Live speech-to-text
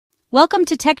Welcome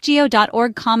to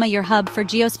techgeo.org, your hub for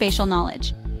geospatial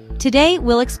knowledge. Today,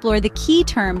 we'll explore the key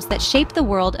terms that shape the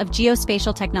world of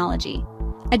geospatial technology.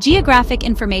 A Geographic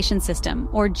Information System,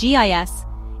 or GIS,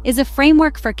 is a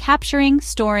framework for capturing,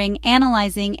 storing,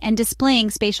 analyzing, and displaying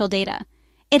spatial data.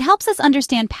 It helps us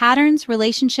understand patterns,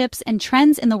 relationships, and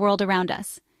trends in the world around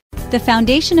us. The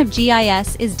foundation of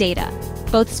GIS is data,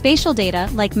 both spatial data,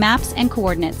 like maps and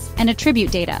coordinates, and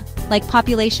attribute data, like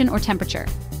population or temperature.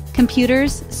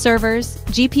 Computers, servers,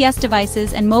 GPS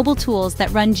devices, and mobile tools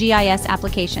that run GIS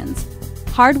applications.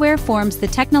 Hardware forms the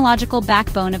technological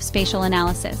backbone of spatial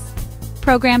analysis.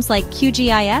 Programs like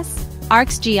QGIS,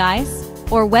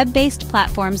 ArcGIS, or web-based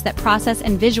platforms that process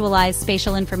and visualize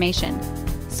spatial information.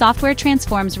 Software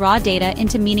transforms raw data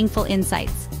into meaningful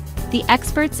insights. The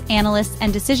experts, analysts,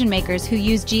 and decision-makers who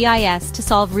use GIS to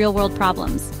solve real-world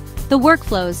problems. The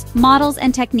workflows, models,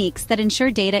 and techniques that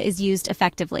ensure data is used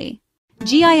effectively.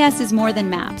 GIS is more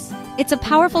than maps. It's a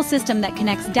powerful system that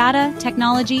connects data,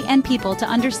 technology, and people to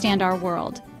understand our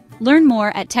world. Learn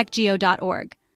more at techgeo.org.